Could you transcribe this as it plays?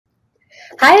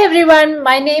Hi everyone,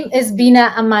 my name is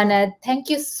Bina Amanat. Thank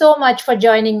you so much for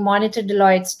joining Monitor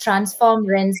Deloitte's Transform,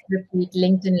 Rinse, Repeat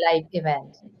LinkedIn Live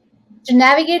event. To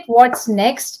navigate what's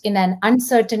next in an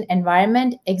uncertain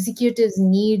environment, executives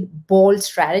need bold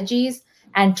strategies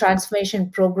and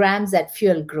transformation programs that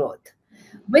fuel growth.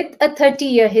 With a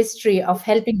 30-year history of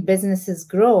helping businesses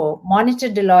grow, Monitor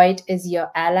Deloitte is your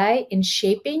ally in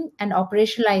shaping and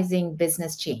operationalizing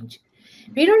business change.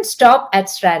 We don't stop at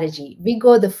strategy, we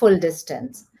go the full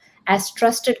distance. As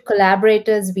trusted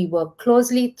collaborators, we work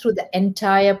closely through the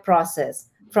entire process,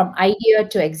 from idea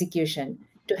to execution,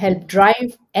 to help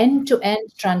drive end to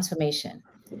end transformation.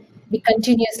 We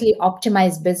continuously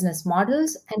optimize business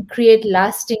models and create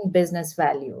lasting business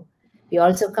value. We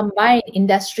also combine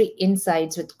industry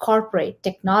insights with corporate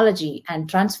technology and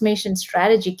transformation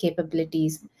strategy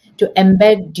capabilities to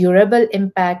embed durable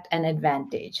impact and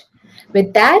advantage.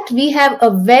 With that, we have a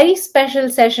very special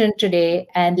session today,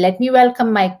 and let me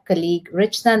welcome my colleague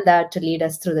Rich Nanda to lead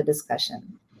us through the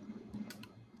discussion.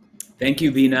 Thank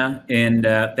you, Veena, and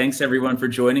thanks everyone for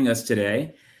joining us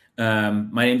today.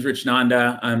 My name is Rich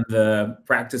Nanda. I'm the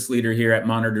practice leader here at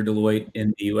Monitor Deloitte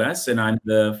in the US, and I'm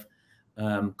the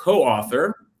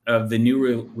co-author of the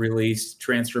new released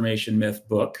Transformation Myth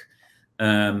book.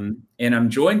 And I'm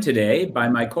joined today by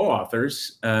my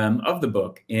co-authors of the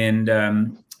book.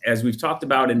 And as we've talked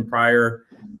about in prior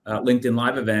LinkedIn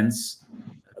Live events,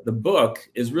 the book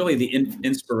is really the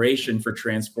inspiration for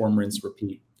Transform, Rinse,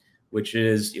 Repeat, which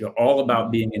is all about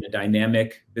being in a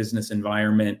dynamic business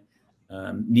environment,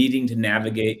 needing to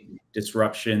navigate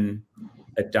disruption,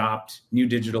 adopt new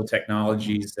digital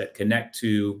technologies that connect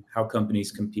to how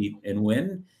companies compete and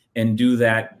win, and do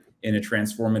that in a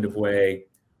transformative way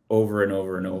over and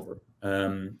over and over.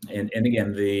 And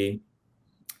again, the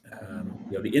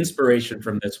inspiration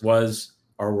from this was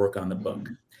our work on the book.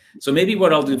 So maybe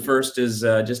what I'll do first is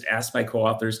just ask my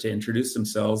co-authors to introduce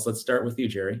themselves. Let's start with you,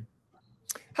 Jerry.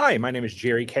 Hi, my name is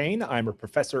Jerry Kane. I'm a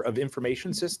professor of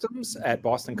information systems at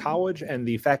Boston College and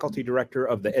the faculty director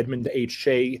of the Edmund H.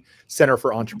 Shea Center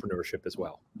for Entrepreneurship as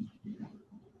well.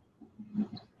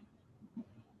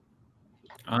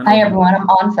 Hi, everyone. I'm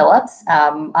An Phillips.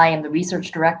 I am the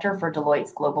research director for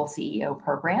Deloitte's Global CEO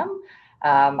program.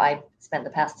 I've spent the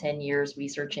past 10 years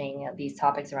researching these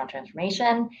topics around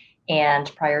transformation,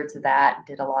 and prior to that,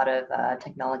 did a lot of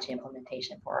technology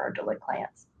implementation for our Deloitte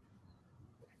clients.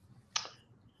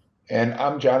 And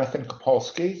I'm Jonathan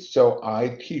Kopolsky. So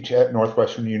I teach at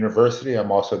Northwestern University.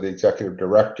 I'm also the executive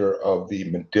director of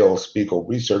the Medill Spiegel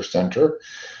Research Center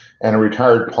and a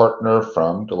retired partner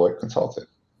from Deloitte Consulting.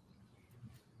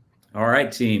 All right,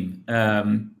 team.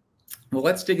 Well,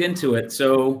 let's dig into it.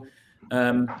 So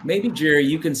maybe, Jerry,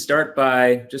 you can start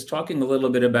by just talking a little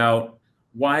bit about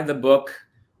why the book,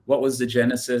 what was the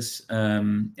genesis,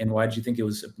 and why did you think it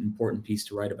was an important piece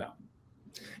to write about?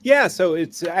 Yeah, so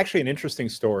it's actually an interesting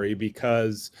story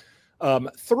because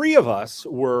three of us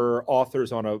were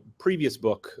authors on a previous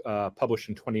book published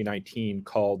in 2019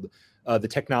 called The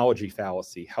Technology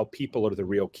Fallacy, How People Are the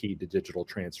Real Key to Digital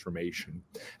Transformation.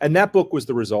 And that book was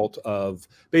the result of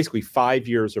basically 5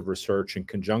 years of research in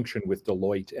conjunction with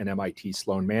Deloitte and MIT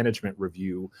Sloan Management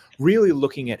Review, really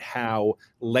looking at how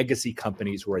legacy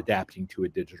companies were adapting to a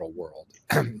digital world.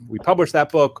 We published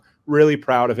that book, really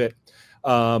proud of it.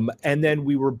 And then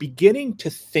we were beginning to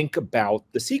think about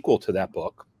the sequel to that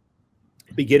book,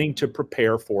 beginning to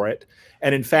prepare for it.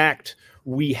 And in fact,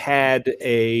 we had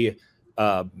a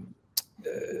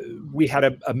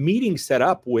meeting set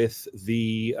up with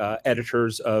the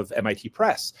editors of MIT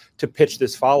Press to pitch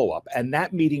this follow-up. And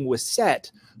that meeting was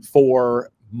set for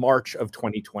March of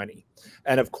 2020.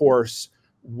 And of course,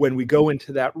 when we go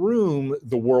into that room,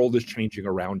 the world is changing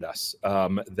around us.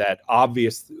 That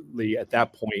obviously at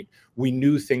that point, we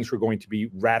knew things were going to be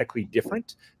radically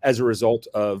different as a result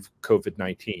of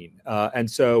COVID-19. And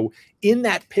so in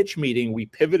that pitch meeting, we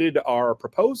pivoted our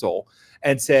proposal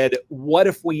and said, what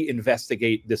if we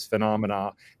investigate this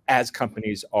phenomena as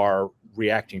companies are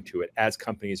reacting to it, as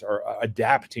companies are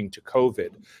adapting to COVID?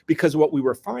 Because what we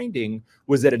were finding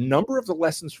was that a number of the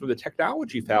lessons from the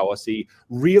technology fallacy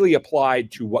really applied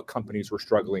to what companies were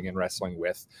struggling and wrestling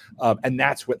with. And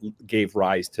that's what gave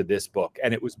rise to this book.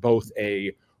 And it was both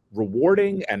a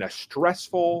rewarding and a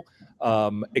stressful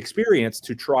experience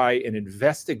to try and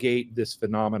investigate this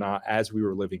phenomena as we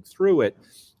were living through it,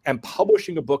 and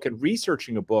publishing a book and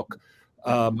researching a book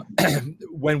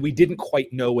when we didn't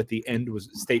quite know what the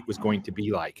state was going to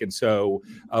be like. And so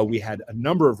we had a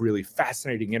number of really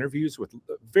fascinating interviews with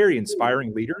very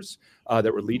inspiring leaders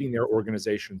that were leading their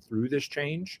organization through this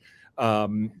change.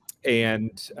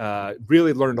 and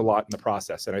really learned a lot in the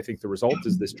process. And I think the result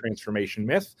is this transformation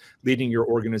myth, leading your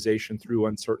organization through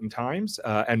uncertain times.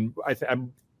 And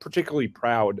I'm particularly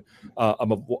proud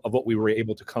of what we were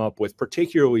able to come up with,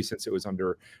 particularly since it was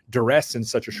under duress in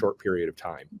such a short period of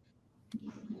time.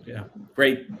 Yeah,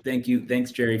 great. Thank you.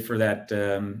 Thanks, Jerry, for that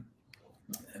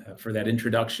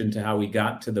introduction to how we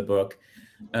got to the book.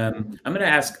 I'm going to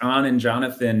ask An and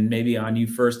Jonathan, maybe on you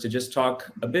first, to just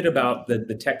talk a bit about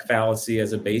the tech fallacy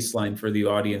as a baseline for the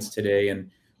audience today,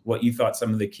 and what you thought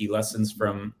some of the key lessons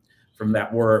from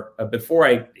that were. Before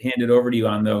I hand it over to you,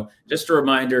 An, though, just a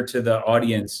reminder to the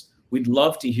audience, we'd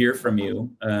love to hear from you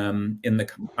in the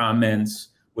comments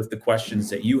with the questions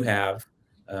that you have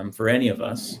for any of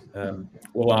us.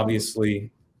 We'll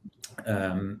obviously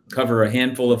cover a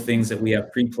handful of things that we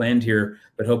have pre-planned here,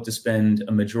 but hope to spend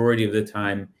a majority of the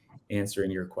time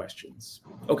answering your questions.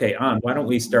 Okay, An, why don't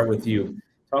we start with you?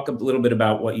 Talk a little bit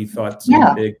about what you thought some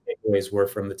of the big takeaways were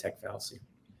from the tech fallacy.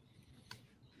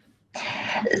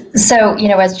 So,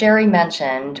 as Jerry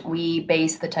mentioned, we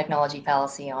based the technology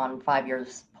fallacy on 5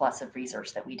 years plus of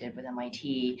research that we did with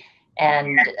MIT.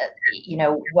 And,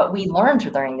 what we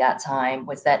learned during that time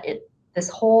was that this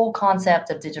whole concept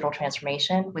of digital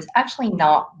transformation was actually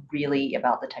not really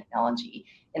about the technology,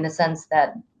 in the sense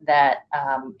that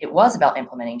it was about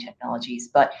implementing technologies,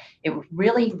 but it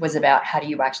really was about how do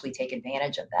you actually take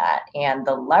advantage of that. And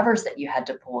the levers that you had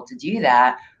to pull to do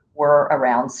that were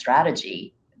around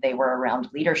strategy. They were around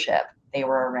leadership. They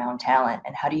were around talent.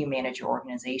 And how do you manage your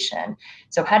organization?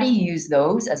 So how do you use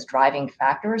those as driving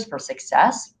factors for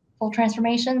successful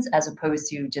transformations, as opposed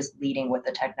to just leading with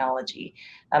the technology?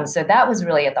 So that was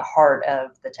really at the heart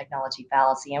of the technology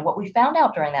fallacy. And what we found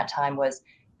out during that time was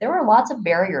there were lots of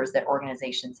barriers that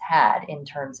organizations had in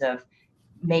terms of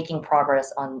making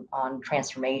progress on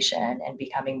transformation and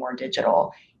becoming more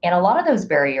digital. And a lot of those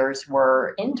barriers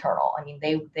were internal. I mean,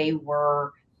 they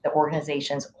were the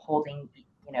organizations holding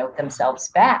themselves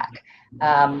back.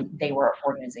 They were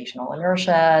organizational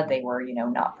inertia. They were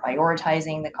not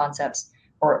prioritizing the concepts,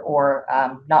 or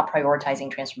not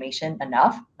prioritizing transformation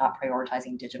enough, not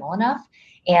prioritizing digital enough.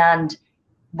 And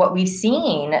what we've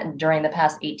seen during the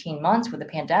past 18 months with the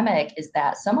pandemic is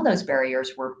that some of those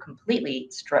barriers were completely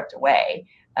stripped away.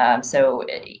 So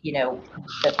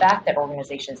the fact that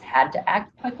organizations had to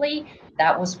act quickly,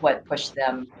 that was what pushed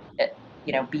them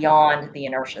beyond the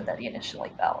inertia that they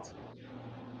initially felt.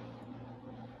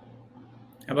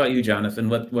 How about you, Jonathan?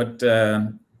 What Yeah,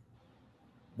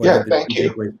 are the thank key you.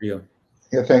 takeaways for you?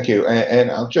 Yeah, thank you.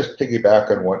 And I'll just piggyback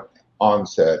on what An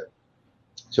said.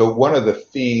 So one of the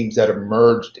themes that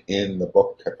emerged in the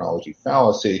book Technology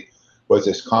Fallacy was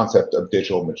this concept of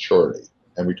digital maturity.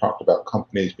 And we talked about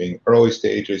companies being early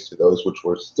stages to those which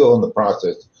were still in the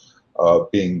process of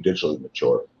being digitally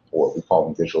mature, or we call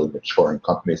them digitally maturing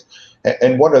companies.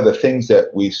 And one of the things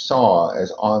that we saw,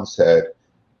 as An said,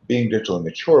 being digitally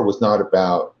mature was not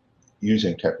about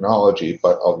using technology,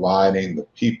 but aligning the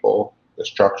people, the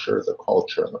structure, the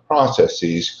culture, and the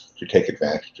processes to take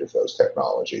advantage of those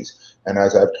technologies. And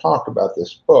as I've talked about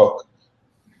this book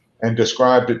and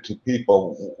described it to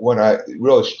people, what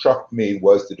really struck me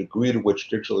was the degree to which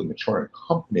digitally maturing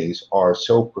companies are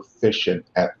so proficient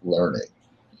at learning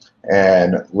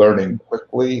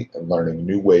quickly, and learning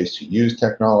new ways to use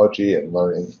technology, and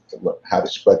learning how to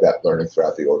spread that learning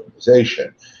throughout the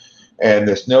organization. And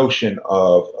this notion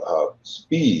of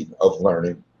speed of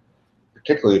learning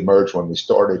particularly emerged when we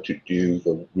started to do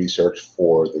the research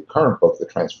for the current book, The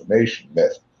Transformation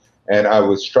Myth. And I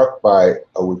was struck by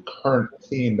a recurrent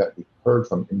theme that we heard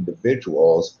from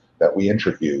individuals that we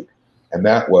interviewed. And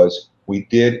that was, we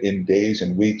did in days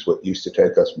and weeks what used to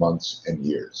take us months and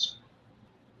years.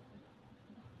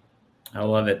 I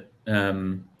love it.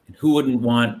 Who wouldn't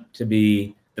want to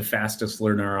be the fastest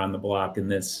learner on the block in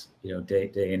this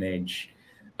day and age?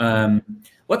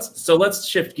 Let's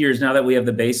shift gears now that we have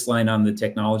the baseline on the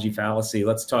technology fallacy.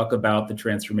 Let's talk about the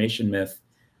transformation myth.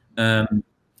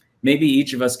 Maybe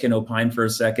each of us can opine for a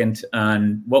second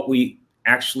on what we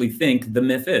actually think the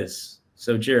myth is.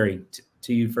 So Jerry,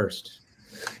 to you first.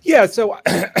 Yeah, so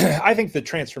I think the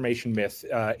transformation myth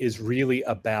is really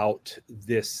about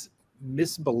this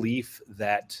misbelief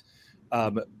that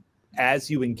as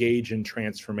you engage in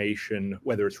transformation,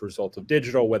 whether it's a result of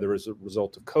digital, whether it's a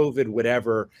result of COVID,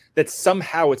 whatever, that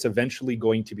somehow it's eventually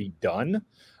going to be done.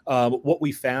 What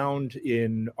we found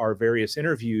in our various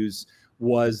interviews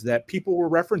was that people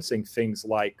were referencing things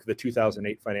like the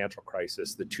 2008 financial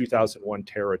crisis, the 2001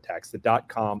 terror attacks, the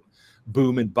dot-com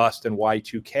boom and bust and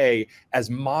Y2K as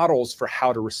models for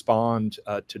how to respond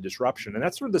to disruption. And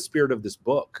that's sort of the spirit of this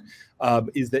book,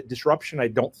 is that disruption, I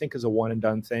don't think, is a one and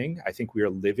done thing. I think we are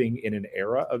living in an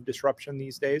era of disruption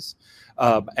these days.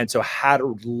 And so how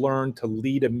to learn to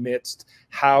lead amidst,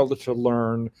 how to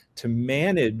learn to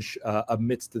manage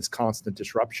amidst this constant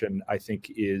disruption, I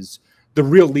think is the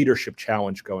real leadership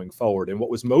challenge going forward. And what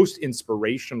was most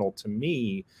inspirational to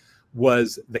me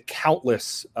was the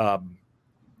countless,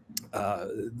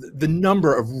 the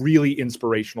number of really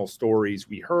inspirational stories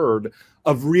we heard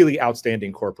of really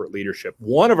outstanding corporate leadership.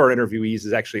 One of our interviewees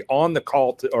is actually on the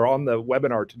call or on the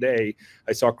webinar today.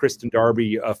 I saw Kristen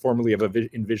Darby, formerly of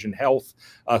Envision Health,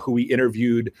 who we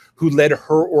interviewed, who led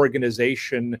her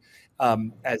organization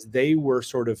as they were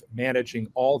sort of managing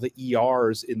all the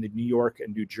ERs in the New York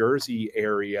and New Jersey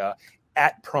area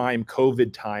at prime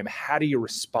COVID time. How do you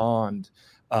respond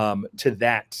to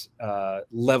that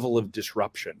level of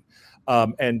disruption?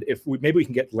 And if maybe we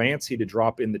can get Lancey to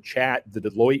drop in the chat the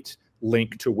Deloitte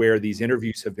link to where these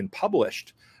interviews have been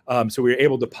published. So we were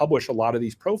able to publish a lot of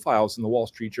these profiles in the Wall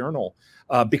Street Journal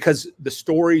because the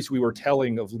stories we were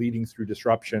telling of leading through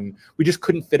disruption, we just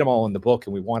couldn't fit them all in the book,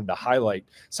 and we wanted to highlight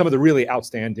some of the really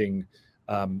outstanding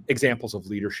examples of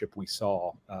leadership we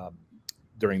saw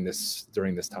during this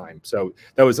time. So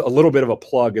that was a little bit of a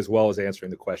plug as well as answering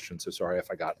the question. So sorry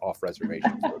if I got off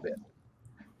reservation for a bit.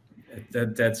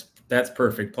 That's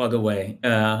perfect. Plug away.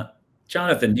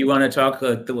 Jonathan, do you want to talk?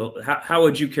 How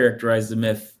would you characterize the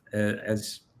myth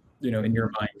as in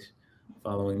your mind,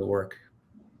 following the work?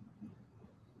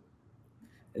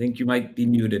 I think you might be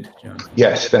muted, Jonathan.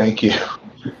 Yes, thank you.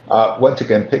 Once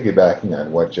again, piggybacking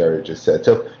on what Jerry just said.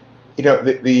 So,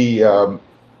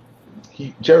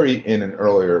 Jerry, in an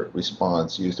earlier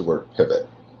response, used the word pivot.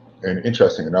 And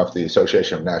interesting enough, the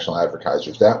Association of National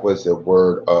Advertisers, that was the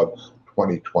word of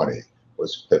 2020,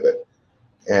 was pivot.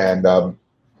 And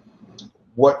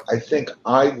what I think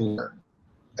I learned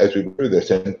as we went through this,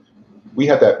 and we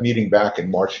had that meeting back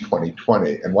in March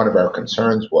 2020, and one of our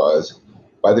concerns was,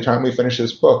 by the time we finish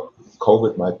this book,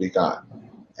 COVID might be gone.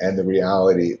 And the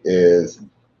reality is,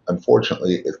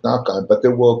 unfortunately, it's not gone, but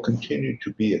there will continue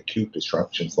to be acute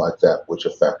disruptions like that, which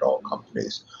affect all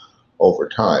companies over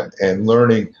time. And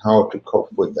learning how to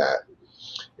cope with that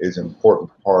is an important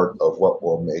part of what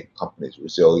will make companies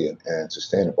resilient and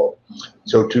sustainable.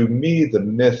 So to me, the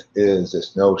myth is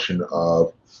this notion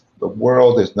of the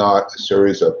world is not a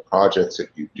series of projects that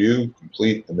you do,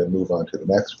 complete, and then move on to the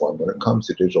next one. When it comes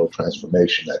to digital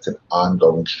transformation, that's an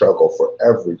ongoing struggle for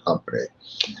every company.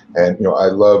 And I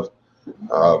love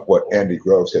what Andy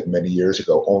Grove said many years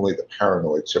ago, only the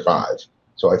paranoid survive.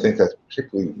 So I think that's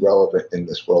particularly relevant in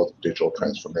this world of digital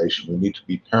transformation. We need to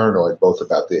be paranoid both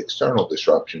about the external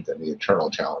disruptions and the internal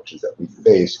challenges that we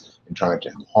face in trying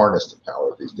to harness the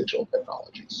power of these digital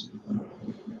technologies.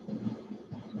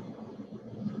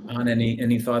 On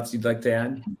any thoughts you'd like to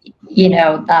add?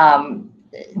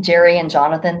 Jerry and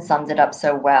Jonathan summed it up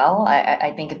so well.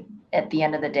 I think at the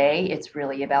end of the day, it's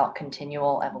really about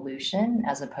continual evolution,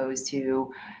 as opposed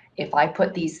to, if I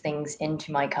put these things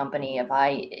into my company, if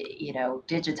I,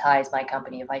 digitize my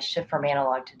company, if I shift from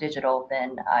analog to digital,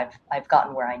 then I've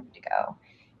gotten where I need to go.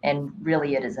 And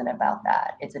really, it isn't about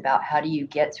that. It's about, how do you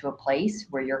get to a place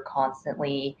where you're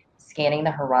constantly scanning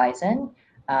the horizon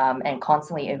and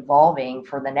constantly evolving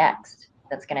for the next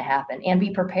that's going to happen, and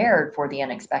be prepared for the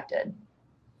unexpected.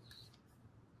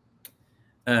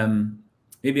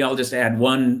 Maybe I'll just add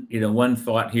one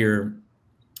thought here,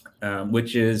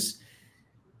 which is,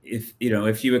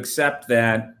 if you accept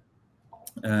that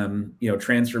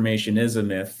transformation is a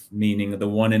myth, meaning the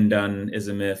one and done is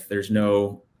a myth, there's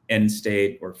no end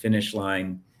state or finish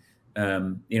line.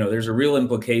 There's a real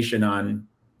implication on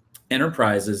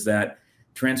enterprises that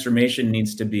transformation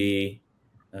needs to be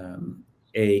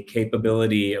a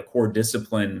capability, a core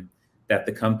discipline that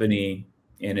the company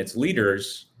and its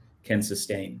leaders can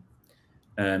sustain.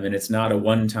 And it's not a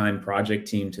one-time project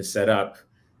team to set up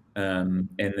and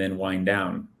then wind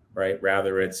down, right?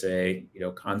 Rather, it's a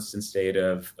constant state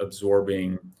of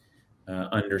absorbing,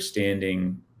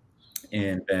 understanding,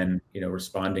 and then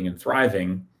responding and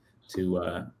thriving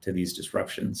to these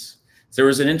disruptions. So there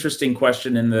was an interesting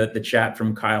question in the chat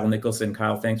from Kyle Nicholson.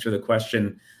 Kyle, thanks for the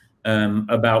question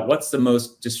about what's the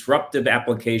most disruptive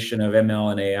application of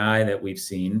ML and AI that we've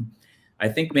seen. I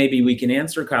think maybe we can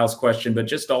answer Kyle's question, but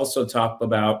just also talk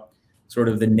about sort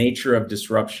of the nature of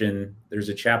disruption. There's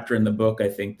a chapter in the book, I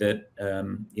think, that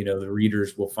the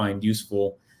readers will find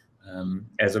useful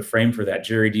as a frame for that.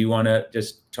 Jerry, do you want to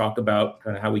just talk about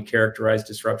kind of how we characterize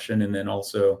disruption, and then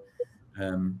also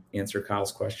answer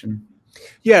Kyle's question?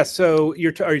 Yeah. So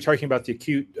are you talking about the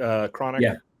acute chronic?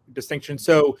 Yeah. distinction.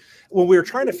 So when we were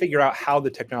trying to figure out how the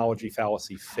technology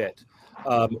fallacy fit,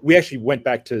 we actually went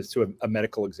back to a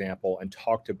medical example and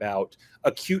talked about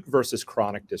acute versus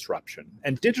chronic disruption.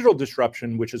 And digital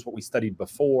disruption, which is what we studied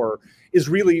before, is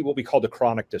really what we call the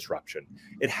chronic disruption.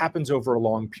 It happens over a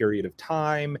long period of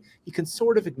time. You can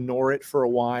sort of ignore it for a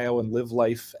while and live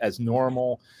life as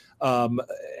normal.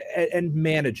 And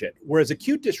manage it. Whereas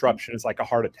acute disruption is like a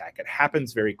heart attack. It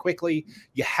happens very quickly.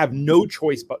 You have no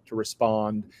choice but to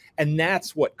respond. And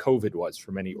that's what COVID was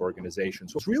for many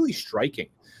organizations. What's really striking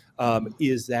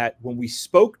is that when we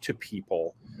spoke to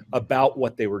people about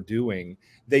what they were doing,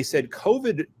 they said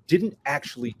COVID didn't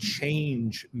actually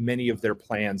change many of their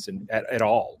plans at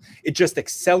all. It just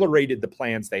accelerated the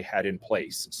plans they had in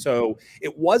place. So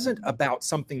it wasn't about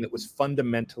something that was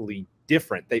fundamentally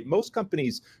different. Most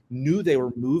companies knew they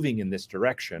were moving in this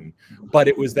direction, but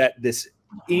it was that this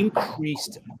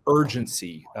increased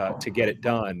urgency to get it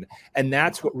done. And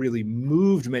that's what really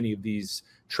moved many of these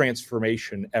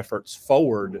transformation efforts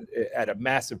forward at a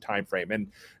massive time frame. And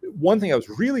one thing I was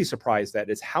really surprised at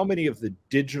is how many of the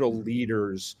digital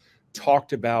leaders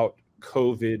talked about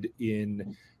COVID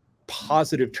in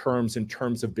positive terms in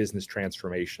terms of business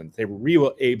transformation. They were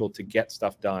really able to get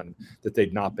stuff done that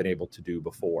they'd not been able to do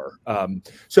before.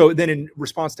 So then in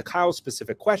response to Kyle's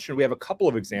specific question, we have a couple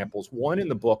of examples. One in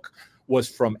the book was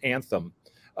from Anthem,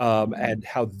 and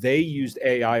how they used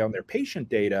AI on their patient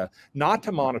data, not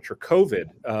to monitor COVID,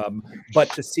 but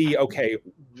to see, okay,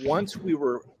 once we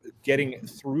were getting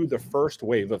through the first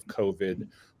wave of COVID,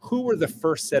 who were the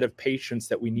first set of patients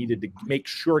that we needed to make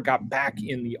sure got back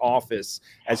in the office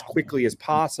as quickly as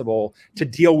possible to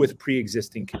deal with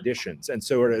pre-existing conditions. And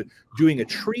so we're doing a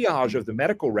triage of the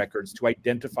medical records to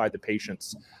identify the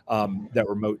patients that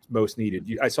were most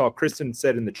needed. I saw Kristen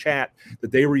said in the chat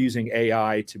that they were using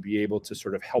AI to be able to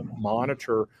sort of help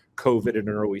monitor COVID at an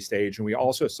early stage. And we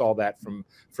also saw that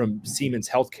from Siemens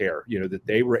Healthcare, that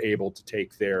they were able to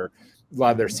take a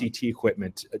lot of their CT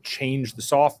equipment, change the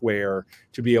software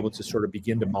to be able to sort of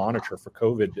begin to monitor for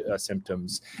COVID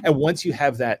symptoms. And once you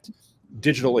have that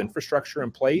digital infrastructure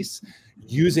in place,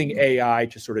 using AI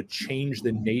to sort of change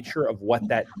the nature of what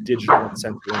that digital and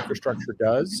sensor infrastructure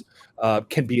does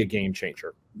can be a game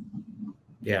changer.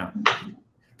 Yeah.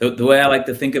 The way I like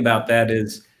to think about that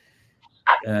is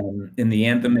in the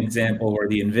Anthem example or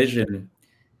the Envision,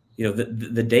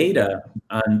 the data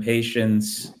on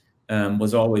patients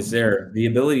was always there. The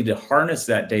ability to harness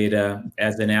that data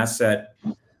as an asset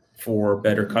for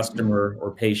better customer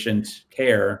or patient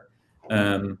care,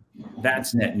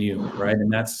 that's net new, right?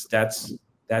 And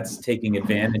that's taking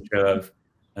advantage of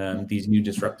these new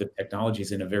disruptive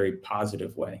technologies in a very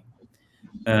positive way.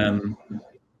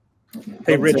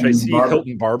 Hey, Rich, I see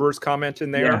Hilton Barber's comment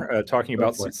in there talking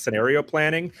about scenario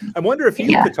planning. I wonder if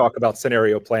you could talk about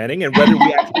scenario planning and whether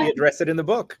we actually address it in the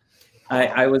book.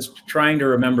 I was trying to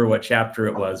remember what chapter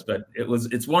it was, but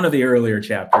it's one of the earlier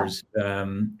chapters.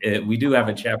 We do have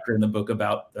a chapter in the book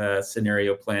about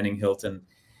scenario planning, Hilton,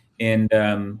 and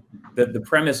the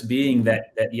premise being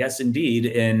that yes, indeed,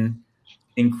 in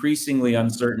increasingly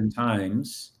uncertain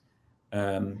times,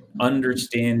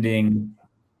 understanding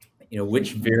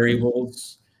which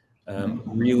variables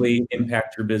really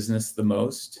impact your business the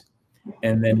most,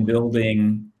 and then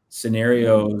building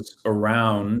scenarios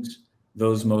around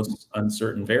those most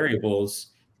uncertain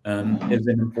variables is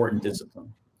an important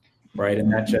discipline, right?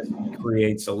 And that just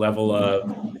creates a level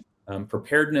of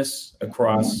preparedness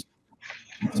across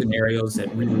scenarios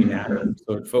that really matter.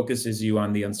 So it focuses you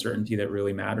on the uncertainty that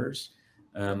really matters,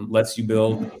 lets you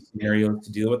build scenarios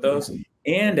to deal with those,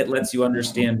 and it lets you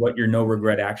understand what your no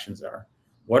regret actions are.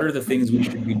 What are the things we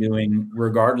should be doing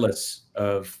regardless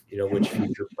of which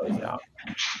future plays out?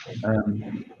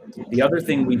 The other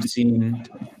thing we've seen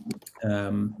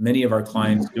many of our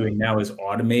clients doing now is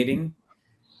automating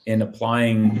and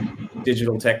applying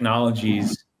digital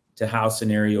technologies to how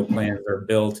scenario plans are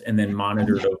built and then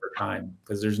monitored over time.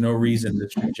 Because there's no reason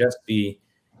this should just be,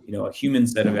 a human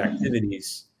set of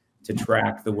activities to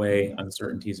track the way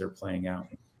uncertainties are playing out.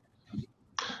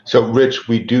 So, Rich,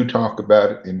 we do talk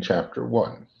about it in chapter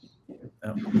 1.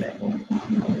 Oh,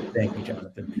 thank you,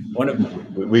 Jonathan.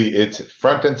 It's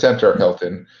front and center,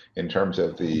 Hilton, in terms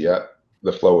of the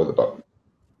flow of the book.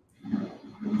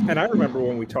 And I remember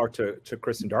when we talked to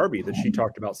Kristen Darby that she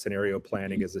talked about scenario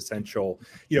planning as essential.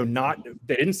 They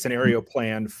didn't scenario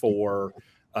plan for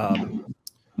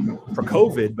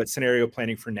COVID, but scenario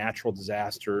planning for natural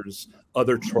disasters,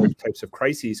 other types of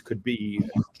crises could be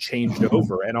changed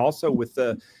over. And also with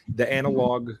the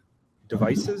analog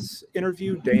devices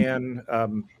interview, Dan,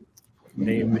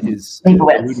 name is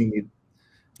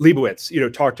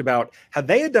Leibowitz, talked about how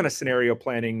they had done a scenario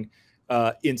planning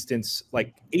instance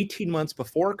like 18 months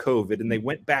before COVID, and they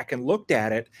went back and looked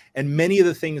at it, and many of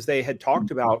the things they had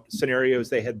talked about, scenarios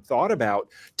they had thought about,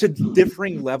 to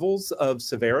differing levels of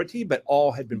severity, but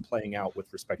all had been playing out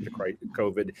with respect to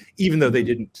COVID, even though they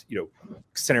didn't,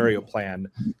 scenario plan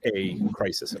a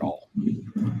crisis at all.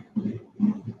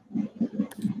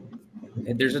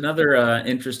 And there's another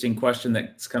interesting question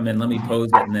that's come in. Let me pose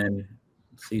it and then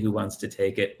see who wants to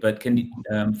take it. But can you,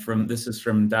 this is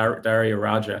from Daria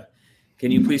Raja. Can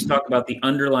you please talk about the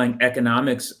underlying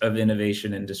economics of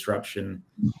innovation and disruption,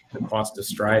 the cost of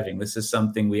striving? This is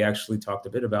something we actually talked a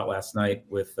bit about last night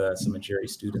with some of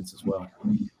Jerry's students as well.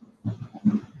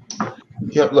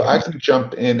 Yeah, look, I can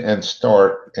jump in and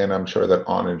start, and I'm sure that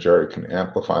Anna and Jerry can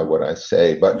amplify what I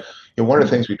say. But one of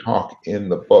the things we talk in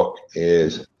the book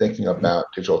is thinking about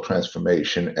digital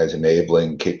transformation as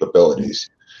enabling capabilities.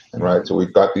 And right, so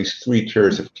we've got these 3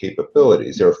 tiers of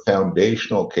capabilities. There are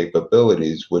foundational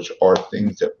capabilities, which are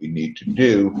things that we need to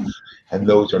do, and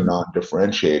those are not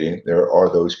differentiating. There are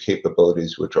those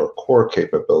capabilities which are core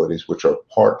capabilities, which are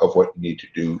part of what you need to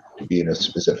do to be in a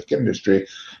specific industry,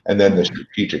 and then the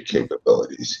strategic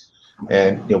capabilities.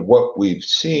 And what we've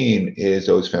seen is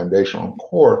those foundational and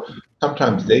core,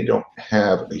 sometimes they don't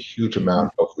have a huge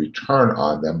amount of return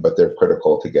on them, but they're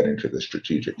critical to get into the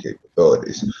strategic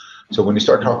capabilities. So when you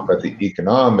start talking about the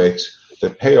economics, the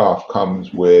payoff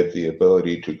comes with the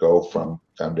ability to go from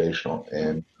foundational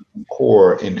and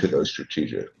core into those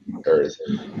strategic areas.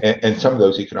 And some of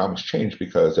those economics change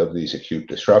because of these acute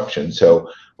disruptions. So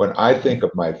when I think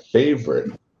of my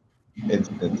favorite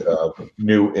instance of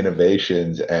new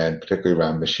innovations, and particularly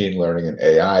around machine learning and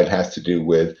AI, it has to do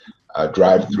with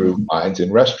drive-through lines in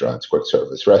restaurants, quick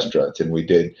service restaurants. And we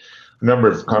did a number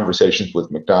of conversations with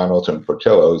McDonald's and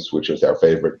Portillo's, which is our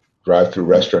favorite drive-through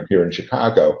restaurant here in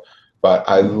Chicago. But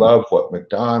I love what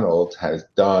McDonald's has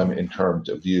done in terms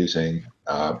of using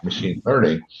machine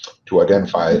learning to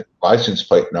identify license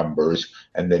plate numbers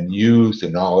and then use the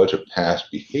knowledge of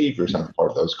past behaviors on the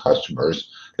part of those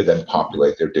customers to then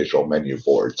populate their digital menu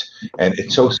boards. And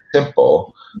it's so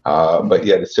simple, but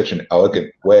yet it's such an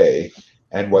elegant way.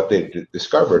 And what they've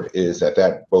discovered is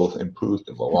that both improves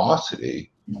the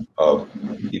velocity of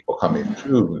people coming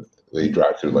through the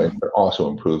drive-through lane, but also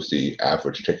improves the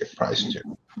average ticket price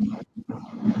too.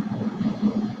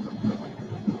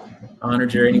 Anna,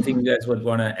 Jerry, anything you guys would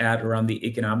want to add around the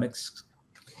economics?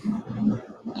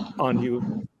 On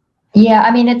you. Yeah,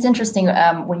 I mean, it's interesting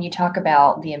when you talk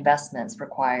about the investments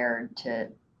required to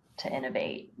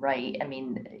innovate, right? I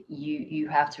mean, you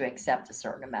have to accept a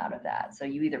certain amount of that. So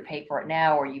you either pay for it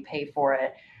now or you pay for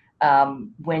it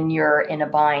when you're in a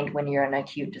bind, when you're in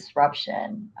acute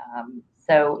disruption.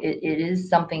 So it is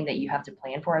something that you have to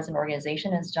plan for as an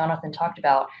organization. As Jonathan talked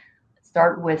about,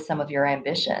 start with some of your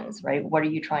ambitions, right? What are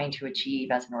you trying to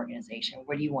achieve as an organization?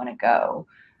 Where do you want to go?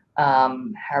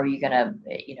 How are you going to,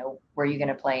 where are you going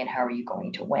to play, and how are you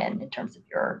going to win in terms of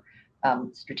your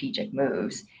strategic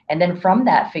moves? And then from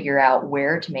that, figure out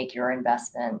where to make your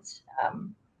investments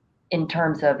in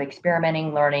terms of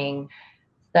experimenting, learning,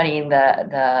 studying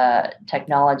the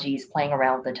technologies, playing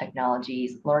around with the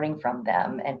technologies, learning from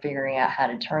them, and figuring out how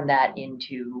to turn that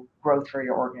into growth for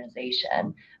your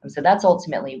organization. So that's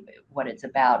ultimately what it's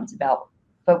about. It's about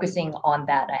focusing on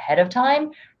that ahead of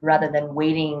time rather than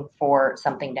waiting for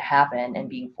something to happen and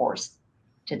being forced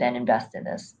to then invest in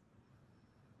this.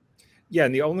 Yeah,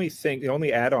 and the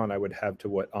only add-on I would have to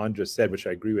what An just said, which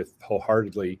I agree with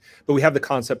wholeheartedly, but we have the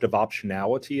concept of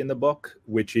optionality in the book,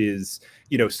 which is,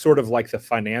 sort of like the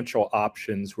financial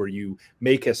options where you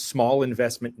make a small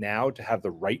investment now to have the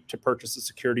right to purchase a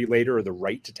security later or the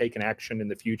right to take an action in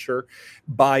the future.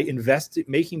 By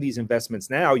making these investments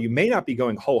now, you may not be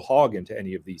going whole hog into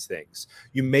any of these things.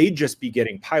 You may just be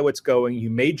getting pilots going. You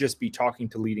may just be talking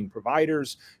to leading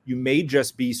providers. You may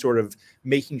just be sort of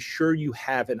making sure you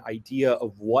have an idea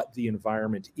of what the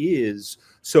environment is.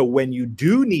 So when you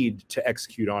do need to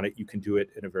execute on it, you can do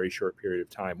it in a very short period of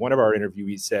time. One of our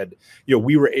interviewees said,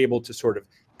 we were able to sort of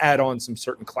add on some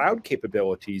certain cloud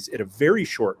capabilities in a very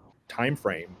short time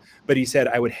frame. But he said,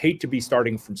 I would hate to be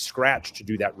starting from scratch to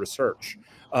do that research.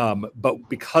 But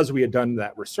because we had done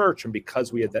that research and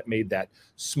because we had made that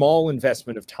small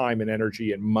investment of time and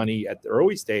energy and money at the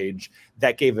early stage,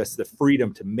 that gave us the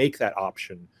freedom to make that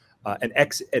option and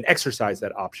exercise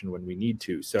that option when we need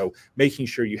to. So making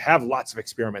sure you have lots of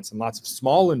experiments and lots of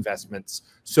small investments,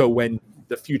 so when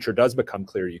the future does become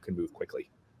clear, you can move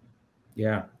quickly.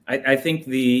 Yeah, I think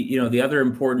the other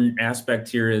important aspect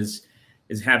here is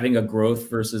having a growth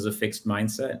versus a fixed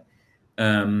mindset.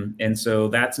 And so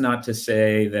that's not to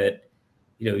say that,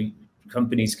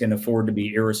 companies can afford to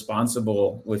be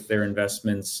irresponsible with their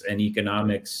investments and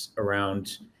economics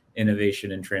around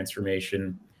innovation and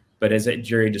transformation. But as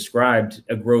Jerry described,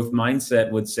 a growth mindset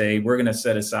would say, we're going to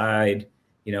set aside,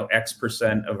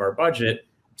 X% of our budget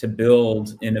to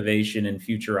build innovation and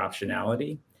future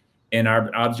optionality. And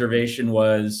our observation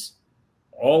was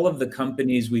all of the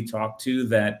companies we talked to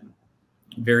that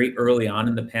very early on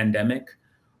in the pandemic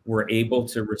were able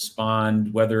to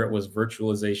respond, whether it was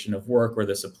virtualization of work or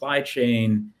the supply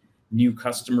chain, new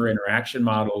customer interaction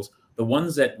models, the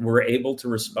ones that were able to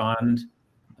respond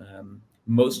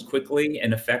most quickly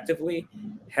and effectively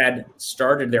had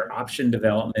started their option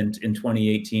development in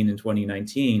 2018 and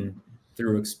 2019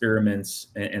 through experiments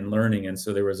and learning. And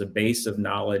so there was a base of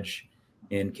knowledge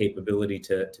and capability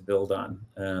to build on.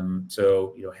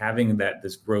 So, having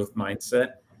this growth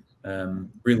mindset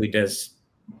really does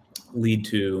lead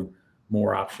to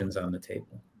more options on the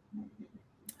table.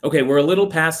 Okay, we're a little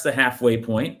past the halfway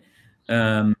point.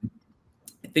 I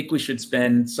think we should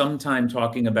spend some time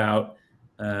talking about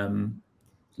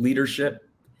leadership,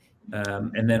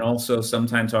 and then also some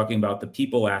time talking about the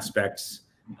people aspects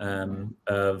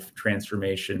of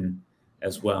transformation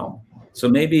as well. So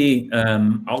maybe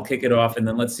I'll kick it off, and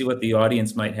then let's see what the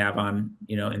audience might have on,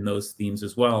 in those themes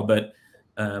as well. But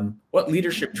what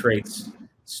leadership traits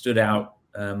stood out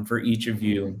for each of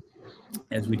you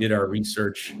as we did our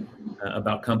research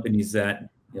about companies that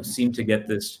seem to get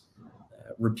this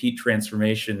repeat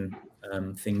transformation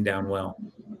thing down well?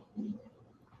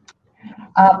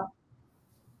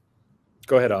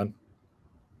 Go ahead, On.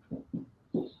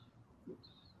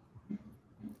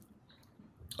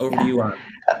 Over to you, On.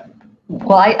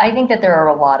 Well, I think that there are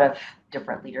a lot of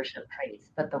different leadership traits,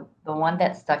 but the one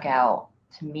that stuck out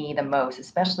to me the most,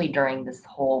 especially during this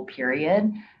whole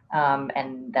period,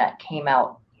 and that came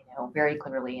out, very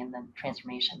clearly in the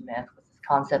transformation myth, was this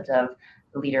concept of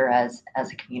the leader as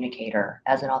a communicator,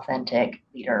 as an authentic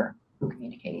leader who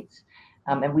communicates.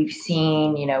 And we've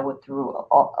seen, through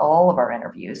all of our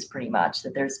interviews, pretty much,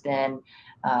 that there's been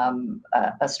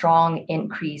a strong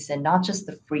increase in not just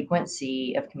the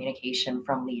frequency of communication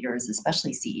from leaders,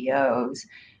 especially CEOs,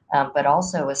 but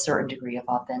also a certain degree of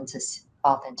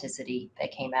authenticity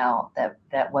that came out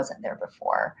that wasn't there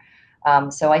before.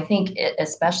 So I think,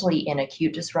 especially in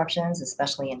acute disruptions,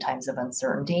 especially in times of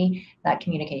uncertainty, that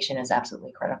communication is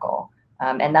absolutely critical.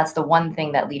 And that's the one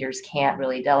thing that leaders can't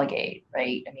really delegate,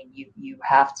 right? I mean, you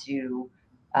have to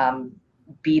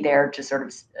be there to sort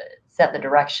of set the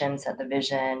direction, set the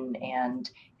vision, and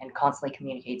constantly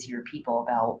communicate to your people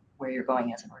about where you're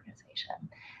going as an organization.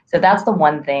 So that's the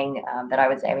one thing that I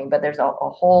would say. I mean, but there's a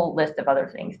whole list of other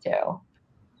things too.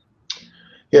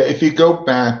 Yeah, if you go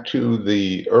back to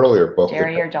the earlier book,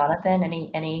 Jerry or Jonathan,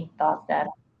 any thoughts that?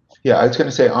 Yeah, I was going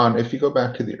to say, if you go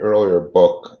back to the earlier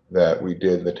book that we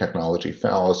did, The Technology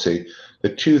Fallacy,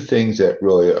 the two things that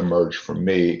really emerged for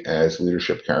me as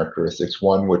leadership characteristics,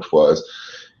 one which was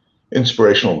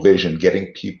inspirational vision,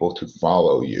 getting people to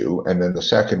follow you, and then the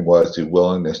second was the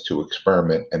willingness to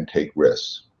experiment and take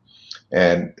risks.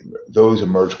 And those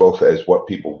emerged both as what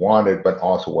people wanted, but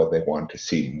also what they wanted to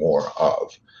see more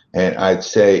of. And I'd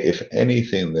say, if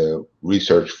anything, the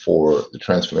research for the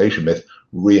transformation myth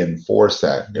reinforced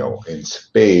that, in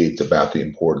spades, about the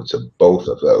importance of both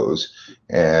of those.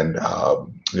 And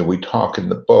we talk in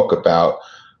the book about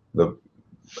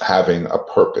having a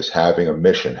purpose, having a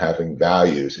mission, having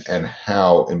values, and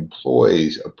how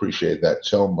employees appreciate that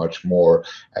so much more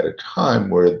at a time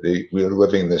where we're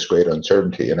living in this great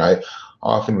uncertainty. And I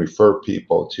often refer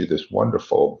people to this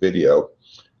wonderful video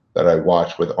that I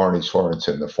watched with Arne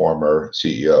Sorensen, the former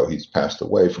CEO. He's passed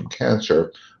away from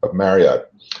cancer, of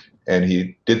Marriott. And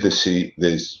he did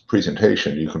this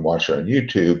presentation, you can watch it on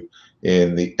YouTube,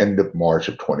 in the end of March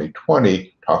of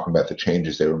 2020, talking about the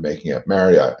changes they were making at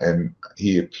Marriott. And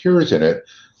he appears in it,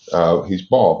 he's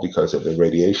bald because of the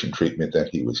radiation treatment that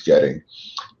he was getting.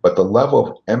 But the level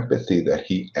of empathy that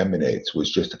he emanates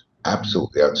was just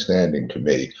absolutely outstanding to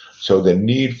me. So the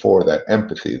need for that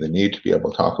empathy, the need to be able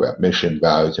to talk about mission,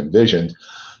 values, and visions,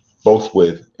 both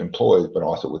with employees, but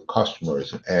also with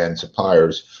customers and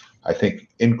suppliers, I think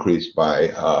increased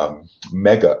by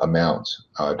mega amounts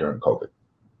during COVID.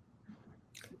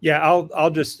 Yeah,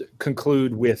 I'll just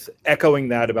conclude with echoing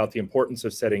that about the importance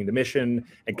of setting the mission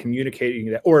and communicating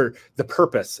that, or the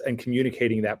purpose, and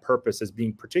communicating that purpose as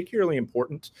being particularly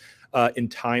important in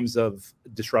times of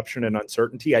disruption and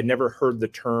uncertainty. I never heard the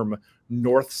term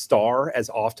North Star as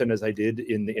often as I did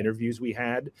in the interviews we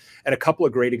had. And a couple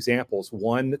of great examples.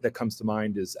 One that comes to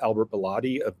mind is Albert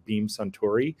Bellotti of Beam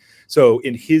Suntory. So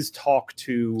in his talk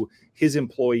to his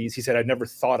employees, he said, "I never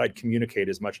thought I'd communicate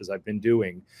as much as I've been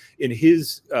doing." In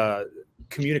his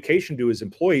communication to his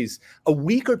employees. A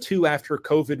week or two after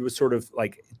COVID was sort of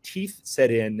like teeth set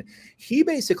in, he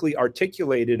basically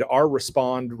articulated our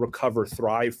respond, recover,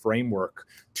 thrive framework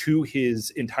to his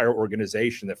entire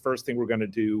organization. The first thing we're going to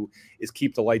do is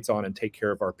keep the lights on and take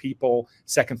care of our people.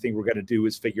 Second thing we're going to do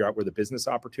is figure out where the business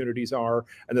opportunities are.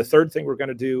 And the third thing we're going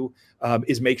to do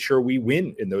is make sure we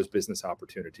win in those business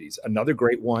opportunities. Another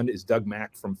great one is Doug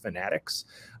Mack from Fanatics,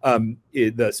 the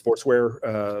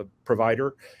sportswear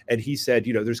provider. And he said,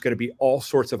 you know, there's going to be all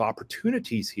sorts of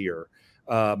opportunities here.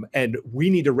 And we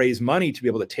need to raise money to be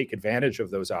able to take advantage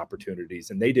of those opportunities.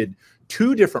 And they did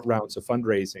 2 different rounds of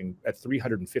fundraising at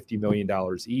 $350 million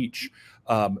each,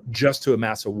 just to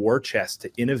amass a war chest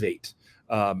to innovate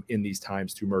in these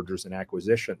times through mergers and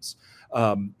acquisitions.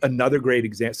 Another great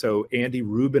example, so Andy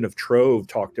Rubin of Trove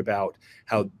talked about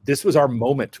how this was our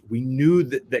moment. We knew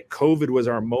that COVID was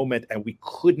our moment and we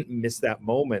couldn't miss that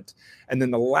moment. And then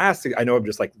the last thing, I know I'm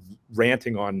just like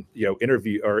ranting on, you know,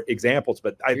 interview or examples,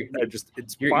 but I just,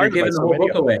 it's you're giving the whole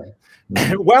book away.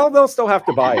 Well, they'll still have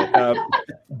to buy it.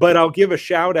 But I'll give a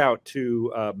shout out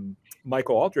to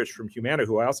Michael Aldrich from Humana,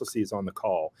 who I also see is on the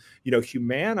call. You know,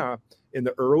 Humana, in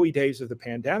the early days of the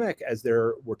pandemic, as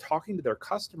we're talking to their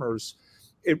customers,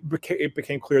 it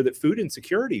became clear that food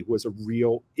insecurity was a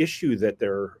real issue that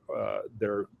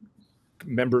their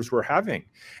members were having.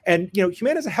 And, you know,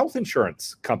 Humana is a health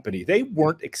insurance company. They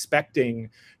weren't expecting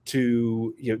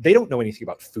to, you know, they don't know anything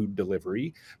about food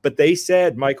delivery, but they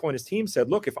said, Michael and his team said,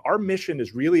 look, if our mission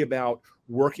is really about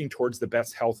working towards the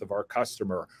best health of our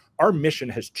customer, our mission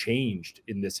has changed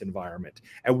in this environment,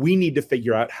 and we need to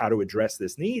figure out how to address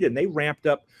this need. And they ramped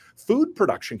up food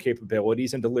production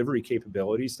capabilities and delivery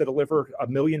capabilities to deliver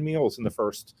 1 million meals in the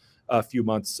first few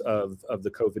months of the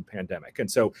COVID pandemic.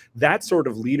 And so that sort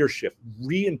of leadership,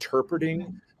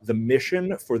 reinterpreting the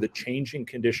mission for the changing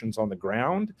conditions on the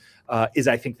ground, is,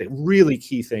 I think, the really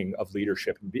key thing of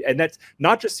leadership. And that's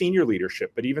not just senior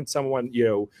leadership, but even someone,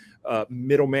 you know,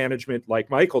 middle management like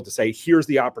Michael, to say, here's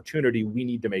the opportunity, we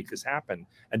need to make this happen,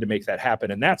 and to make that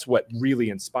happen. And that's what really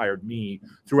inspired me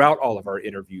throughout all of our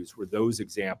interviews, were those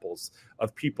examples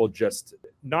of people just,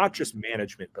 not just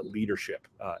management, but leadership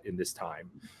in this time.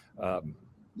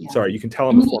 Yeah. Sorry, you can tell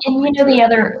them. And you know,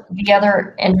 the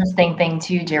other interesting thing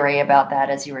too, Jerry, about that,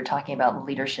 as you were talking about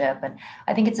leadership, and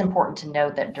I think it's important to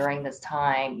note that during this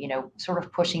time, you know, sort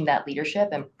of pushing that leadership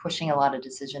and pushing a lot of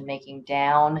decision making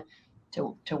down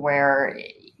to where,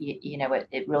 you know,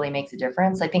 it really makes a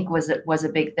difference, I think was a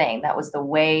big thing. That was the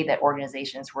way that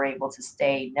organizations were able to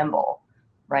stay nimble,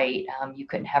 right? You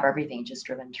couldn't have everything just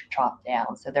driven top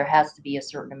down. So there has to be a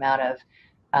certain amount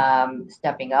of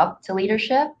stepping up to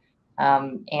leadership.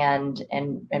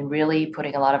 And really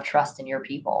putting a lot of trust in your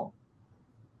people.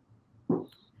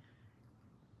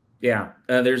 Yeah,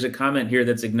 there's a comment here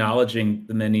that's acknowledging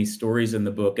the many stories in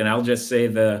the book, and I'll just say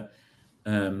the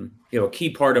you know, a key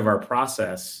part of our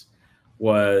process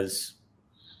was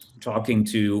talking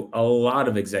to a lot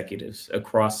of executives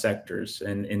across sectors,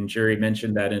 and Jerry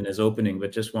mentioned that in his opening,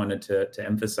 but just wanted to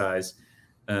emphasize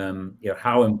you know,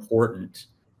 how important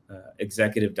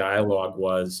executive dialogue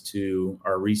was to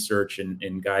our research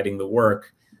and guiding the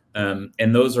work.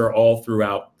 And those are all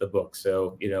throughout the book.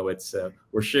 So, you know, it's,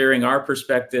 we're sharing our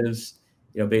perspectives,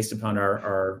 you know, based upon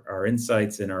our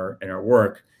insights and our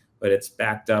work, but it's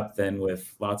backed up then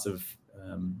with lots of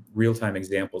real-time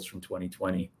examples from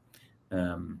 2020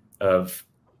 of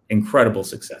incredible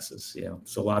successes, you know.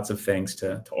 So lots of thanks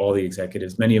to all the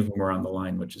executives. Many of them are on the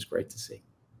line, which is great to see.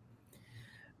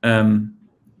 I'm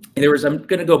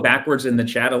going to go backwards in the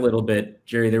chat a little bit,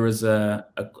 Jerry. There was a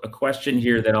question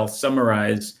here that I'll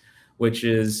summarize, which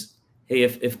is, hey,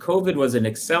 if COVID was an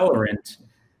accelerant,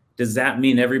 does that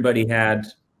mean everybody had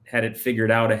it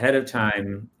figured out ahead of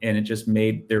time and it just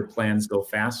made their plans go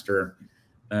faster?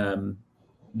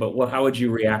 But how would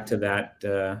you react to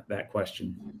that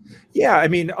question? Yeah, I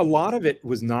mean, a lot of it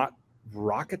was not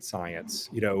rocket science.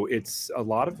 You know, it's a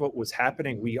lot of what was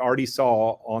happening we already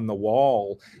saw on the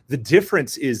wall. The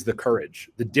difference is the courage.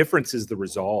 The difference is the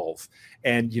resolve.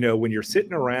 And, you know, when you're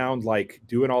sitting around like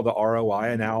doing all the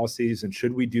ROI analyses and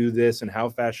should we do this and how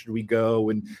fast should we go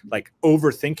and like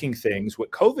overthinking things,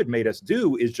 what COVID made us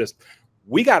do is just,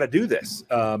 we got to do this.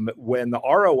 When the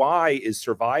ROI is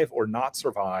survive or not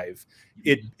survive,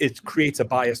 it creates a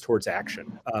bias towards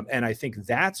action. And I think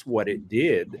that's what it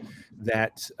did,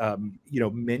 that, you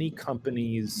know, many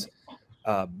companies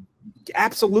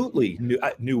absolutely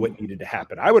knew what needed to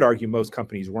happen. I would argue most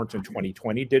companies weren't in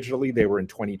 2020 digitally, they were in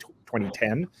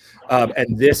 2010.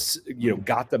 And this, you know,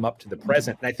 got them up to the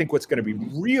present. And I think what's going to be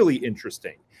really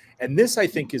interesting, And this, I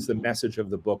think, is the message of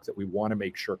the book that we want to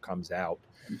make sure comes out,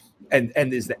 and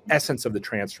is the essence of the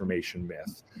transformation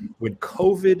myth. When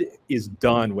COVID is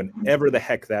done, whenever the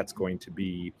heck that's going to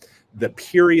be, the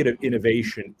period of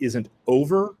innovation isn't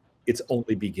over, it's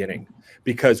only beginning.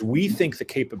 Because we think the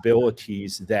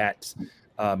capabilities that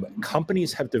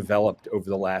companies have developed over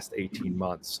the last 18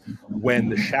 months, when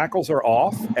the shackles are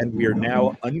off and we are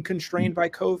now unconstrained by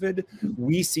COVID,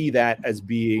 we see that as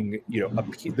being,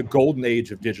 the golden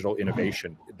age of digital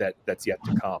innovation that's yet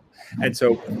to come. And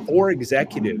so for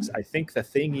executives, I think the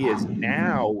thing is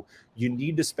now you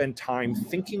need to spend time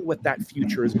thinking what that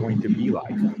future is going to be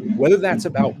like, whether that's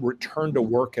about return to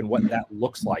work and what that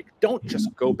looks like. Don't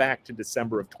just go back to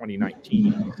December of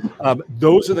 2019.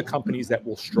 Those are the companies that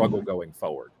will struggle going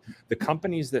forward. The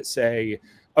companies that say,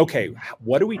 okay,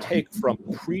 what do we take from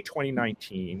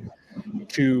pre-2019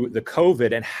 to the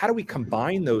COVID, and how do we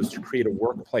combine those to create a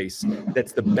workplace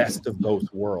that's the best of both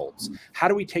worlds? How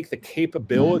do we take the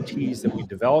capabilities that we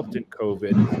developed in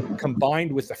COVID,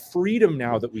 combined with the freedom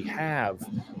now that we have,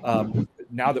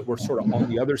 now that we're sort of on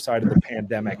the other side of the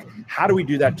pandemic? How do we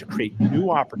do that to create new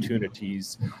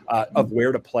opportunities of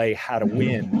where to play, how to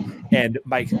win? And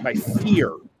my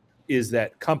fear is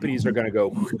that companies are going to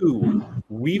go, "Ooh,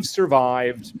 we've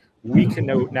survived. We can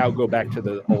now go back to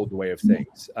the old way of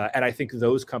things." And I think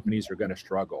those companies are going to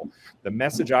struggle. The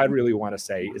message I really want to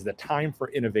say is the time for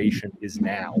innovation is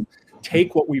now.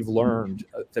 Take what we've learned,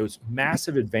 those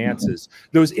massive advances,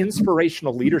 those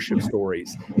inspirational leadership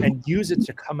stories, and use it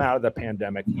to come out of the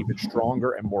pandemic even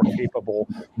stronger and more capable,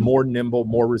 more nimble,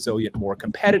 more resilient, more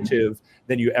competitive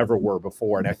than you ever were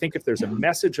before. And I think if there's a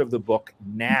message of the book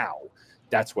now,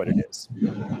 that's what it is.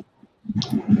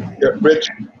 Yeah, Rich,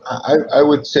 I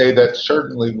would say that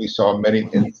certainly we saw many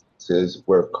instances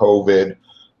where COVID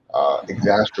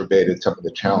exacerbated some of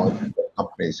the challenges that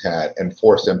companies had and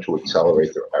forced them to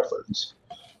accelerate their efforts.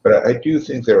 But I do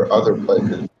think there are other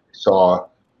places we saw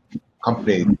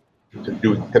companies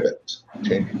doing pivots,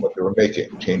 changing what they were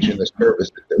making, changing the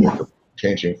services they were doing,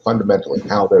 changing fundamentally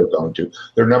how they're going to.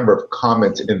 There are a number of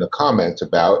comments in the comments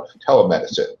about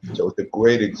telemedicine. So it's a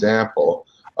great example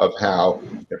of how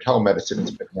telemedicine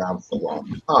has been around for a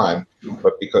long time,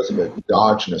 but because of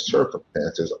exogenous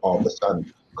circumstances, all of a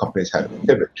sudden companies had to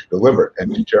pivot to deliver it.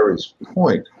 And to Jerry's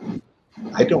point,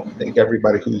 I don't think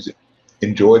everybody who's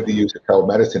enjoyed the use of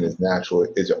telemedicine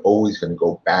is always going to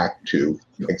go back to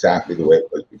exactly the way it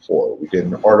was before. We did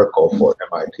an article for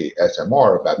MIT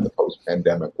SMR about the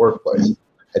post-pandemic workplace.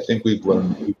 I think we've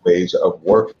learned new ways of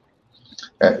working.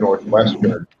 At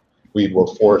Northwestern, we were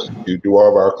forced to do all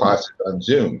of our classes on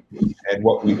Zoom. And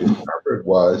what we discovered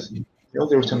was,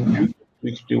 there were some new things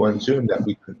we could do on Zoom that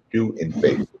we could do in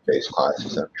face-to-face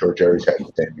classes. I'm sure Jerry's had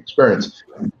the same experience.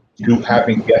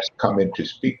 Having guests come in to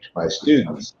speak to my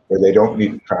students where they don't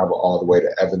need to travel all the way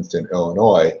to Evanston,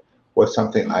 Illinois, was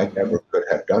something I never could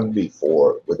have done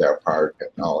before with our prior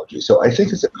technology. So I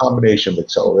think it's a combination of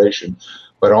acceleration,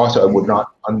 but also I would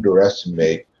not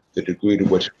underestimate the degree to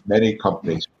which many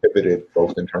companies pivoted,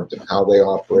 both in terms of how they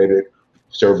operated,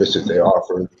 services they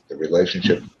offered, the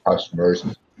relationship with customers,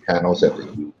 channels that they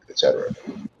use, et cetera.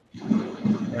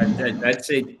 I'd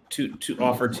say to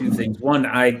offer two things. One,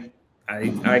 I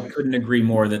couldn't agree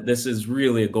more that this is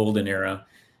really a golden era,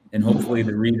 and hopefully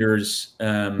the readers,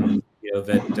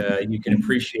 that you can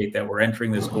appreciate that we're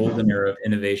entering this golden era of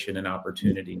innovation and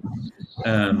opportunity.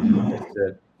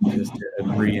 Just to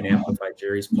agree and amplify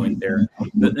Jerry's point there.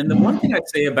 And the one thing I'd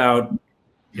say about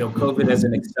COVID as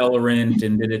an accelerant,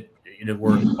 and did it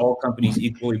were all companies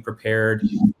equally prepared?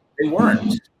 They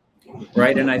weren't,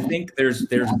 right? And I think there's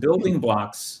building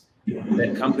blocks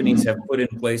that companies have put in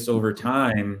place over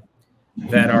time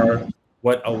that are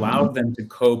what allowed them to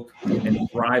cope and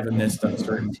thrive amidst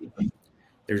uncertainty.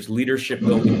 There's leadership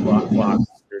building blocks,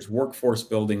 there's workforce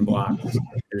building blocks,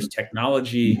 there's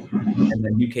technology and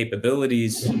then new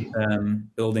capabilities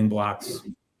building blocks.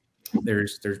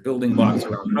 There's building blocks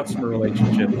around customer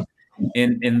relationships.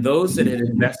 And those that had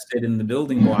invested in the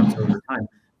building blocks over time,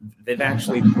 they've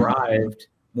actually thrived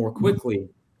more quickly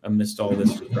amidst all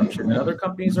this disruption. And other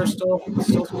companies are still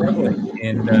struggling.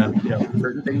 And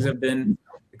certain things have been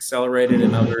accelerated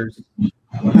and others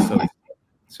less so.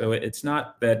 So it's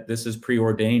not that this is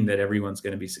preordained that everyone's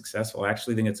going to be successful. I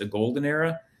actually think it's a golden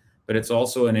era, but it's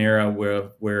also an era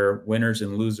where winners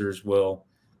and losers will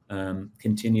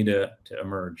continue to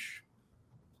emerge.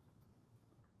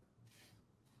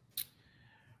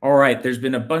 All right, there's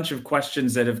been a bunch of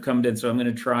questions that have come in, so I'm going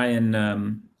to try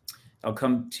and I'll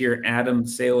come to your Adam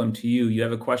Salem to you. You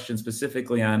have a question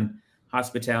specifically on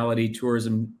hospitality,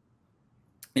 tourism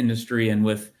industry, and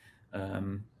with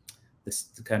this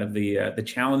kind of the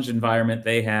challenge environment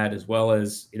they had, as well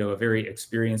as, you know, a very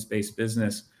experience-based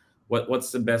business.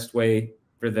 What's the best way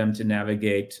for them to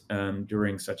navigate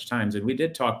during such times? And we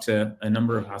did talk to a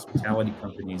number of hospitality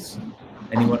companies.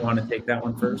 Anyone want to take that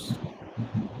one first?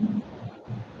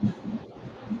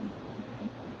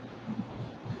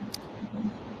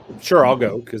 Sure, I'll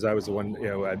go because I was the one.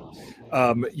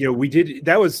 We did.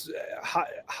 That was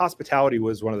hospitality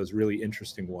was one of those really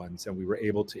interesting ones, and we were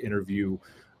able to interview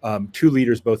two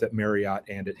leaders both at Marriott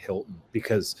and at Hilton,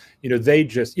 because they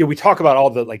just we talk about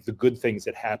all the the good things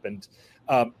that happened,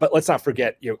 but let's not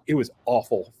forget it was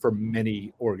awful for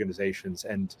many organizations,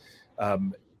 and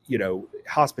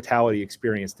hospitality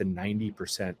experienced a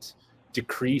 90%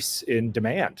 decrease in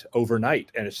demand overnight.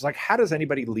 And it's just like, how does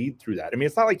anybody lead through that? I mean,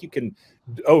 it's not like you can,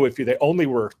 if they only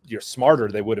were smarter,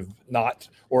 they would have not,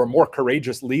 or a more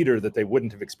courageous leader, that they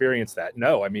wouldn't have experienced that.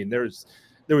 No, I mean, there was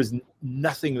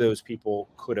nothing those people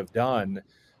could have done.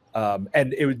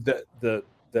 And it was the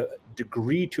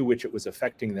degree to which it was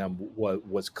affecting them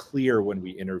was clear when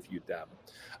we interviewed them.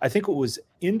 I think what was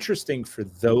interesting for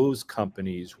those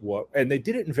companies, and they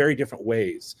did it in very different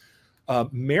ways.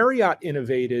 Marriott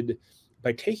innovated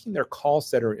by taking their call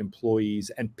center employees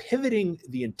and pivoting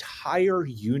the entire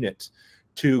unit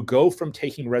to go from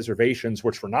taking reservations,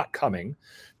 which were not coming,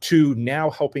 to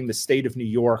now helping the state of New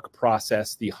York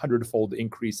process the 100-fold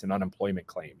increase in unemployment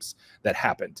claims that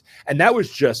happened. And that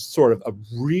was just sort of a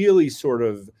really sort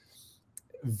of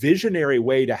visionary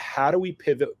way to, how do we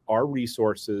pivot our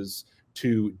resources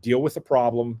to deal with the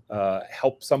problem,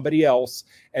 help somebody else,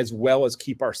 as well as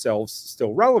keep ourselves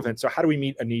still relevant. So how do we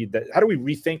meet a need how do we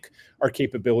rethink our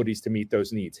capabilities to meet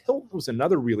those needs? Hilton was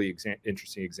another really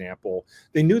interesting example.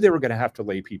 They knew they were going to have to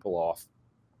lay people off.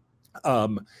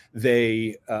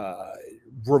 They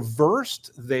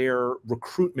reversed their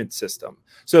recruitment system.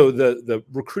 So the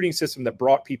recruiting system that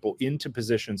brought people into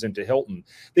positions into Hilton,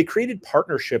 they created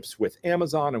partnerships with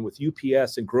Amazon and with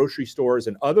UPS and grocery stores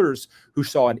and others who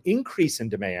saw an increase in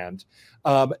demand,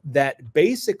 that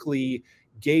basically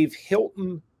gave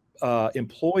Hilton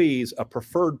employees a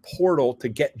preferred portal to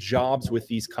get jobs with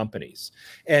these companies.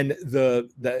 And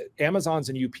the Amazons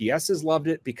and UPSs loved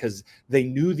it because they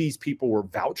knew these people were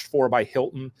vouched for by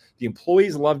Hilton. The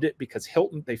employees loved it because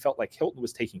they felt like Hilton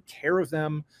was taking care of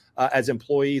them as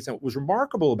employees. And what was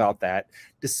remarkable about that,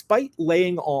 despite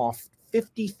laying off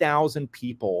 50,000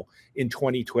 people in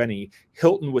 2020,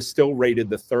 Hilton was still rated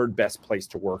the third best place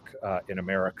to work in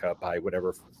America by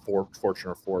whatever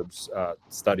Fortune or Forbes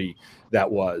study that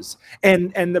was.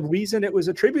 And the reason it was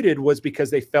attributed was because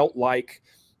they felt like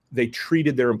they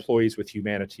treated their employees with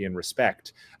humanity and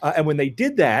respect. And when they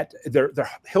did that,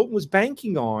 Hilton was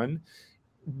banking on,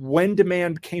 when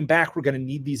demand came back, we're going to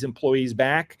need these employees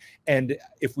back. And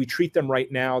if we treat them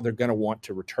right now, they're going to want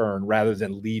to return rather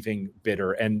than leaving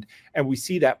bitter. And we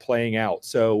see that playing out.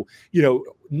 So,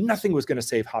 nothing was going to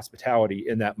save hospitality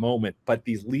in that moment, but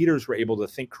these leaders were able to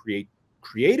think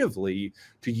creatively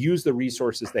to use the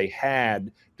resources they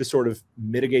had to sort of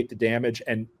mitigate the damage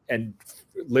and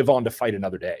live on to fight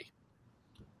another day.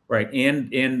 Right.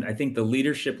 And I think the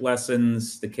leadership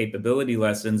lessons, the capability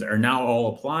lessons are now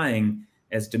all applying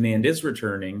as demand is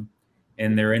returning,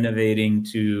 and they're innovating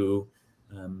to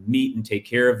meet and take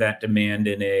care of that demand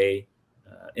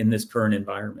in this current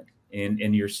environment.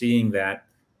 And you're seeing that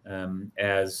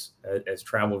as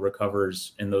travel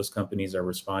recovers, and those companies are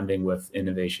responding with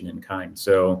innovation in kind.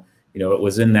 So, it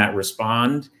was in that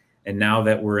respond, and now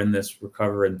that we're in this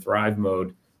recover and thrive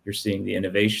mode, you're seeing the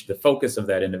innovation, the focus of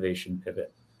that innovation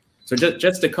pivot. So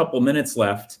just a couple minutes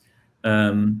left.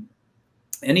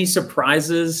 Any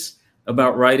surprises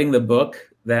about writing the book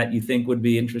that you think would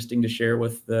be interesting to share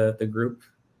with the group?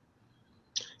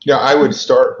 Yeah, I would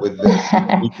start with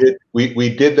this.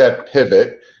 We did that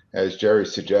pivot, as Jerry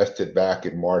suggested, back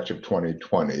in March of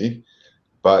 2020.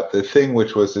 But the thing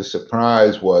which was a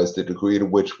surprise was the degree to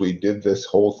which we did this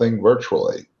whole thing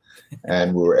virtually.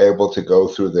 And we were able to go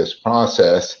through this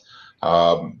process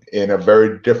in a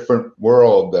very different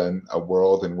world than a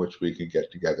world in which we could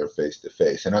get together face to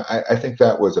face. And I think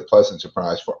that was a pleasant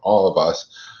surprise for all of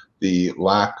us, the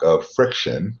lack of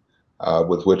friction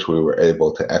with which we were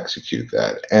able to execute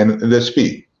that, and the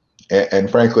speed. And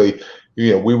frankly,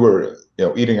 we were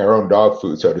eating our own dog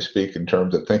food, so to speak, in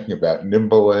terms of thinking about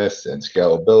nimbleness and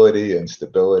scalability and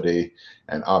stability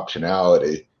and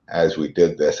optionality as we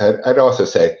did this. I'd also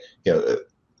say,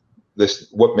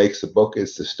 what makes the book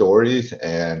is the stories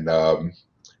and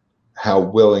how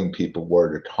willing people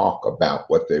were to talk about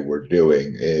what they were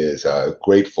doing. Is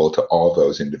grateful to all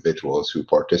those individuals who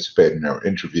participated in our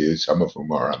interviews, some of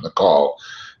whom are on the call,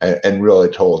 and really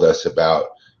told us about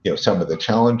some of the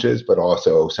challenges, but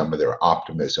also some of their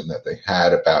optimism that they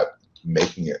had about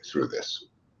making it through this.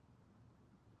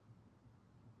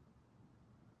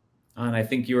 And I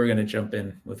think you were going to jump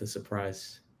in with a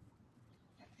surprise.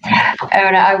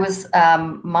 And I was,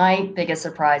 my biggest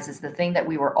surprise is the thing that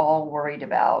we were all worried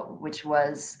about, which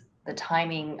was the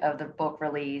timing of the book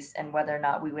release and whether or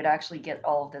not we would actually get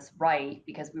all of this right,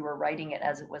 because we were writing it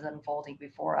as it was unfolding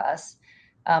before us.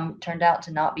 Turned out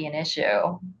to not be an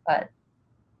issue, but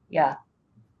yeah.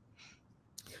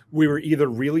 We were either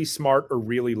really smart or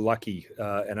really lucky,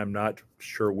 and I'm not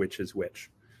sure which is which.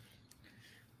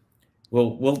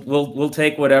 Well, we'll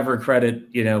take whatever credit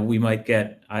we might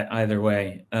get either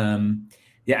way.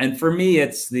 Yeah, and for me,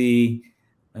 it's the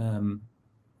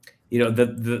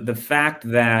the fact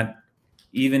that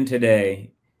even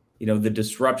today, the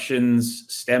disruptions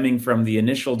stemming from the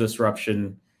initial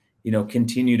disruption,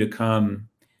 continue to come,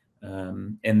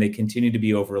 and they continue to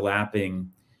be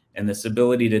overlapping. And this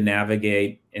ability to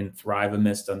navigate and thrive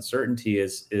amidst uncertainty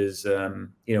is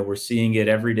we're seeing it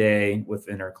every day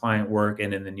within our client work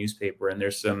and in the newspaper. And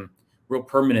there's some real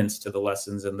permanence to the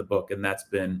lessons in the book, and that's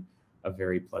been a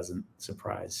very pleasant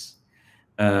surprise.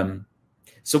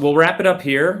 So we'll wrap it up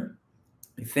here.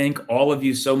 I thank all of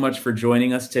you so much for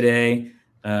joining us today,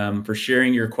 for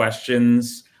sharing your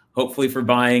questions, hopefully for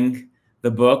buying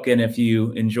the book. And if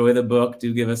you enjoy the book,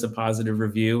 do give us a positive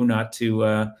review. Not too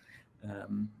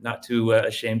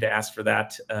ashamed to ask for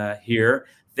that here.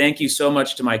 Thank you so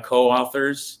much to my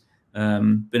co-authors.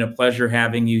 Been a pleasure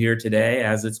having you here today,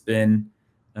 as it's been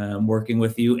working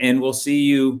with you. And we'll see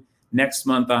you next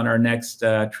month on our next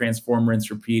Transform,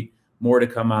 Rinse, Repeat. More to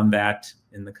come on that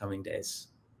in the coming days.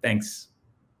 Thanks.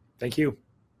 Thank you.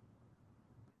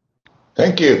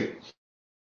 Thank you.